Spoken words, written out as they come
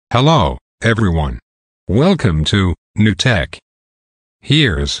Hello, everyone. Welcome to New Tech.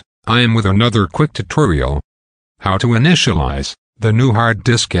 I am with another quick tutorial. How to initialize the new hard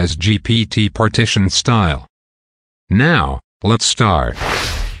disk as GPT partition style. Now, let's start.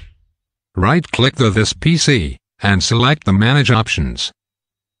 Right-click this PC, and select the Manage options.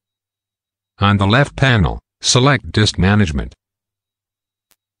 On the left panel, select Disk Management.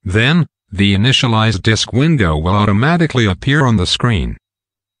 Then, the Initialize disk window will automatically appear on the screen.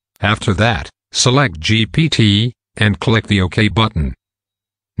 After that, select GPT, and click the OK button.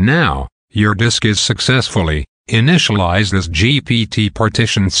 Now, your disk is successfully initialized as GPT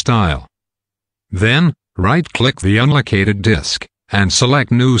partition style. Then, right-click the unlocated disk, and select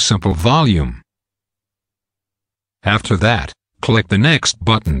New Simple Volume. After that, click the Next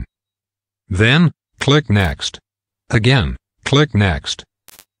button. Then, click Next. Again, click Next.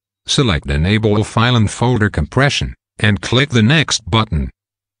 Select Enable File and Folder Compression, and click the Next button.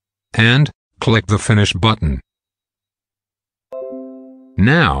 And, click the Finish button.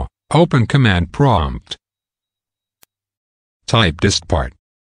 Now, open Command Prompt. Type disk part.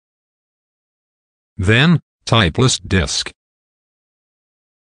 Then, type list disk.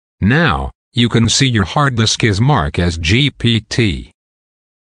 Now, you can see your hard disk is marked as GPT.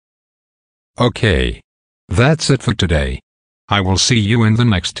 Okay. That's it for today. I will see you in the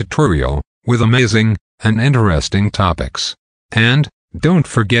next tutorial, with amazing and interesting topics. And, don't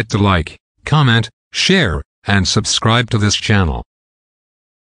forget to like, comment, share, and subscribe to this channel.